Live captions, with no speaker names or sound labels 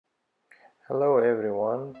Hello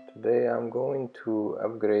everyone, today I'm going to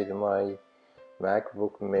upgrade my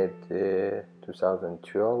MacBook Mid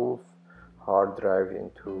 2012 hard drive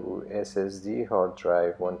into SSD hard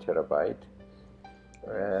drive 1 terabyte.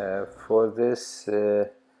 For this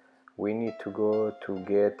we need to go to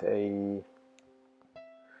get a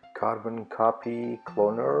carbon copy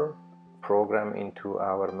cloner program into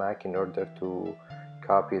our Mac in order to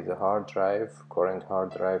copy the current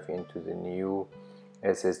hard drive into the new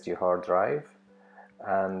SSD hard drive.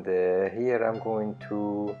 And here I'm going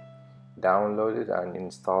to download it and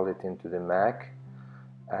install it into the Mac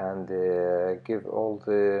and give all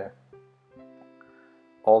the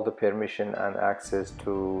permission and access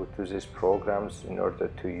to these programs in order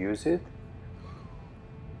to use it.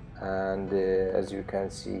 And as you can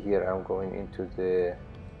see here, I'm going into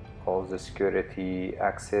all the security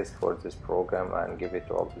access for this program and give it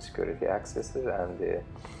all the security accesses, and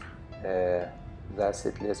that's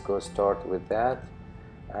it. Let's go start with that.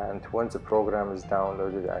 And once the program is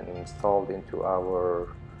downloaded and installed into our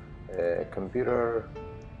computer,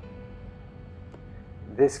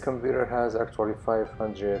 this computer has actually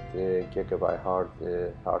 500 gigabyte hard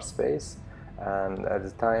space, and at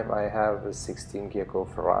the time I have a 16 gig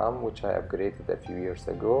of RAM, which I upgraded a few years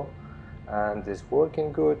ago, and it's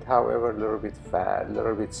working good. However, a little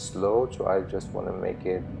bit slow, so I just want to make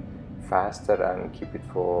it faster and keep it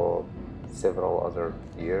for several other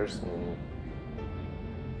years.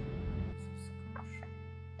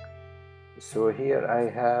 So here I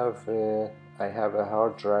have a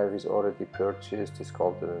hard drive is already purchased. It's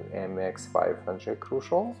called the MX500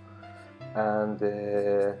 Crucial, and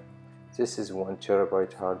this is 1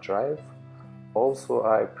 terabyte hard drive. Also,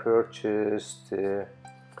 I purchased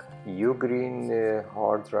UGREEN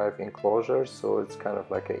hard drive Enclosure, so it's kind of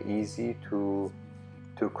like easy to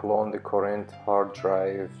clone the current hard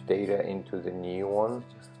drive data into the new one.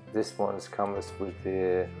 This one comes with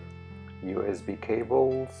the USB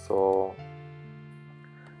cable, so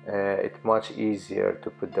it's much easier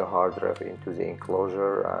to put the hard drive into the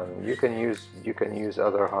enclosure, and you can use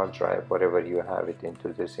other hard drive, whatever you have it,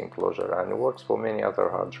 into this enclosure, and it works for many other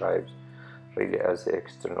hard drives really as an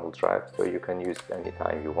external drive, so you can use it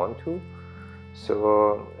anytime you want to.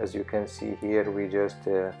 So as you can see here, we just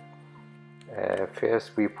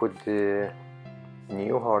first we put the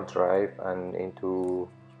new hard drive and into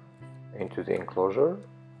the enclosure,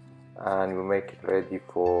 and we make it ready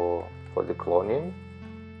for the cloning.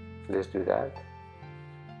 Let's do that.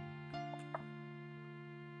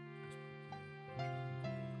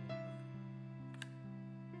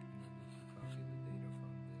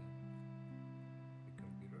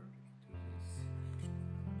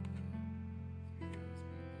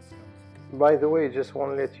 By the way, just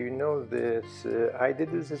want to let you know this. I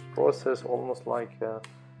did this process almost like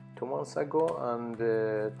 2 months ago, and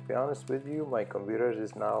to be honest with you, my computer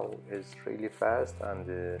is really fast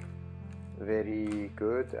and very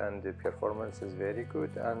good, and the performance is very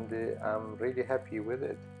good, and I'm really happy with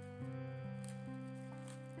it.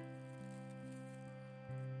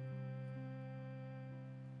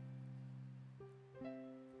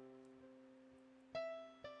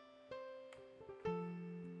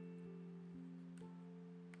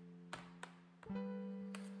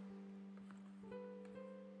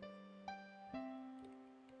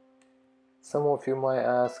 Some of you might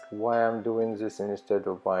ask why I'm doing this instead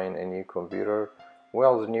of buying a new computer.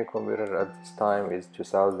 Well, the new computer at this time is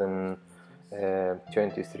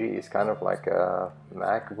 2023. It's kind of like a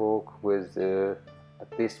MacBook with at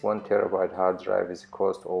least 1 terabyte hard drive. Is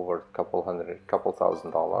cost over couple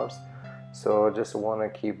 $1,000. So just want to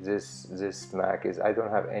keep this Mac. I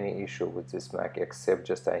don't have any issue with this Mac, except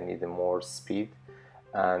just I need more speed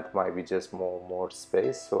and maybe just more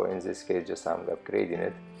space. So in this case, just I'm upgrading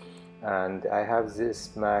it. And I have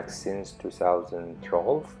this Mac since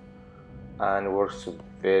 2012 and works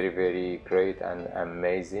very great and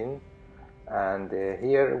amazing. And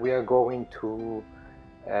here we are going to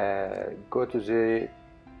go to the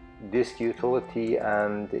disk utility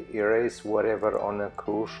and erase whatever on a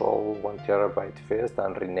Crucial 1 terabyte first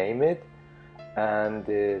and rename it, and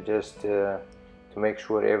just to make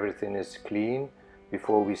sure everything is clean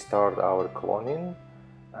before we start our cloning.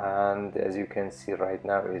 And as you can see right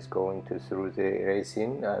now, is going through the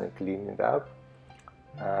erasing and clean it up.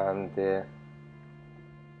 And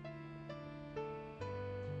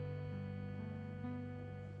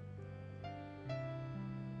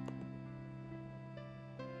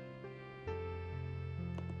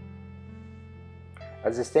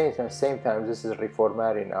at the same time, this is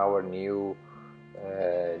reformatting our new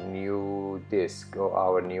disk or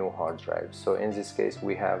our new hard drive. So in this case,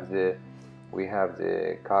 we have the we have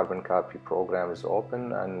the carbon copy program is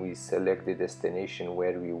open, and we select the destination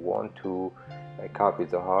where we want to copy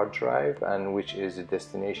the hard drive, and which is the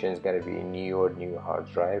destination is going to be in your new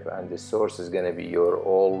hard drive, and the source is going to be your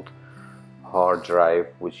old hard drive,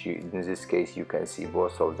 which in this case you can see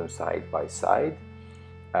both of them side by side.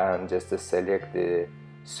 And just to select the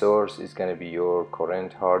source is going to be your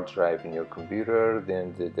current hard drive in your computer,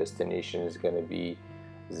 then the destination is going to be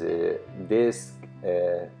the disk,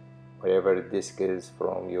 whatever the disk is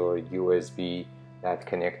from your USB that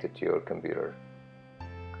connected to your computer.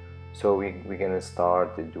 So we're going to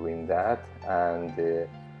start doing that, and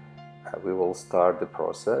we will start the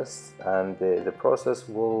process, and the process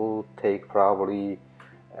will take probably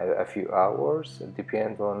a few hours. It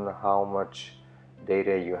depends on how much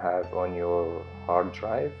data you have on your hard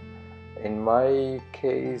drive. In my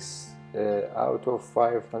case, out of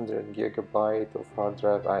 500 gigabyte of hard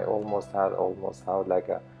drive, I almost had like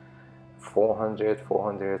a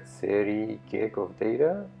 430 gig of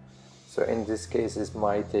data. So in this case, it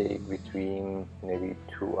might take between maybe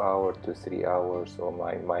 2 hours to 3 hours, or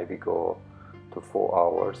might go to 4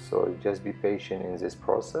 hours. So just be patient in this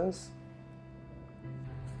process.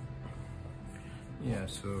 Yeah,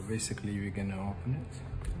 so basically we're gonna open it,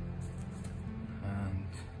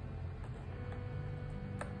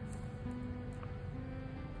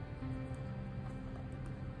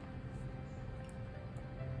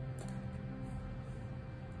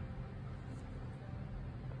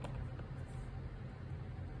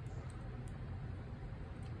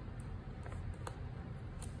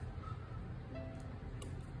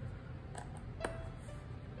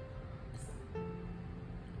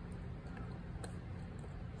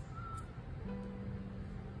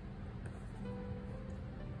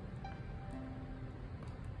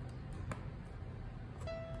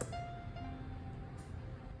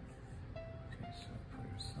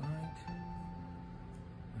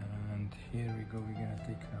 and here we go. We're gonna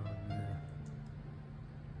take out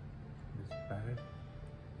this battery.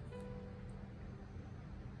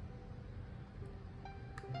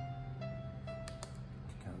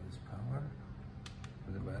 Take out this power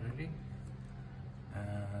for the battery,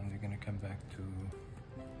 and we're gonna come back to,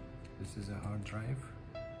 this is a hard drive.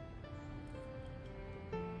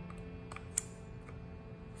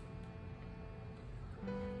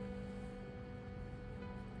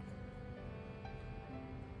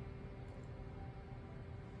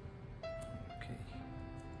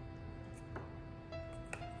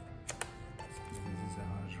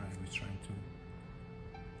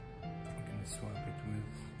 Swap it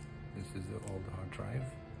with, this is the old hard drive,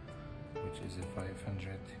 which is a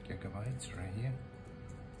 500 gigabytes right here.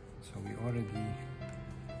 So we already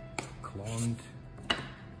cloned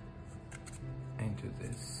into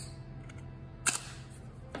this,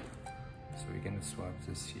 so we're gonna swap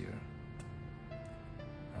this here.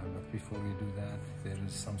 But before we do that, there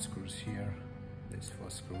is some screws here. There's 4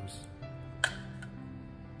 screws,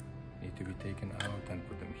 need to be taken out and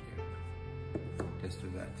put them here. Let's do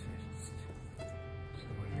that first. So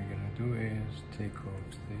what we're gonna do is take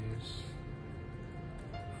off these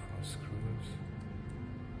 4 screws.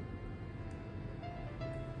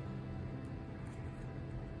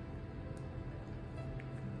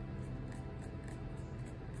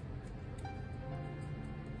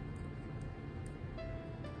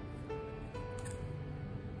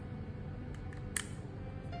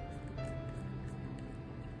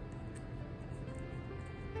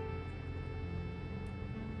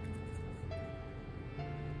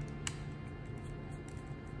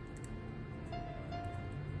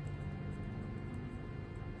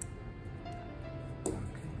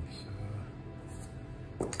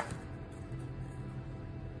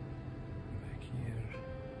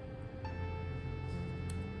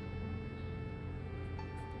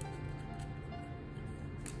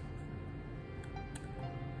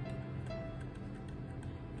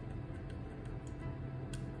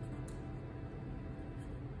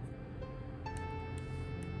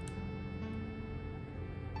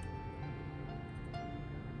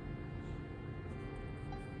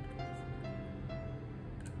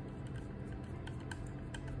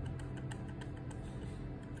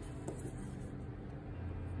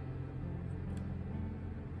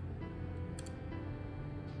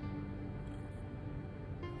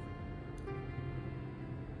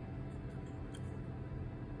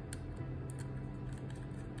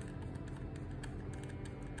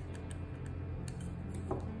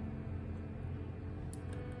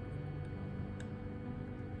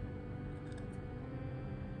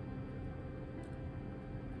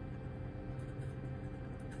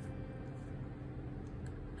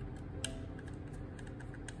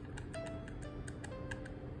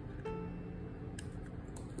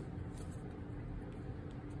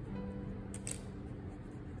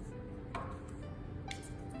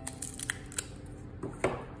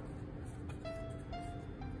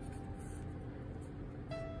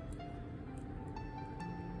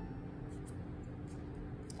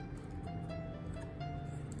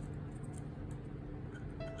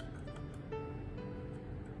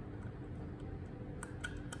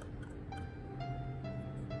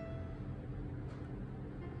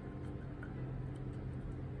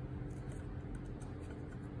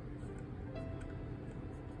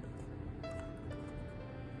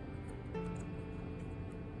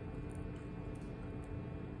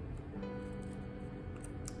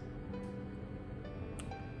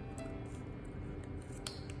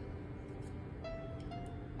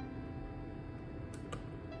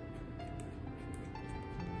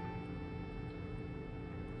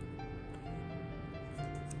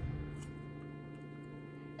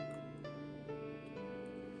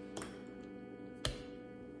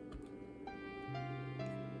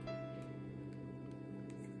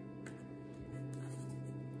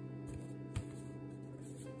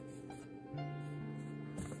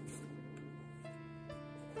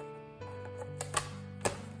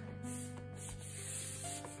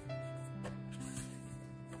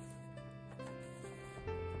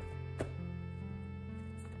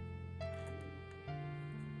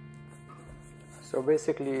 So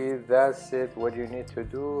basically that's it, what you need to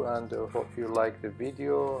do, and hope you like the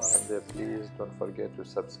video, and please don't forget to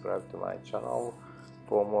subscribe to my channel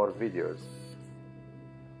for more videos.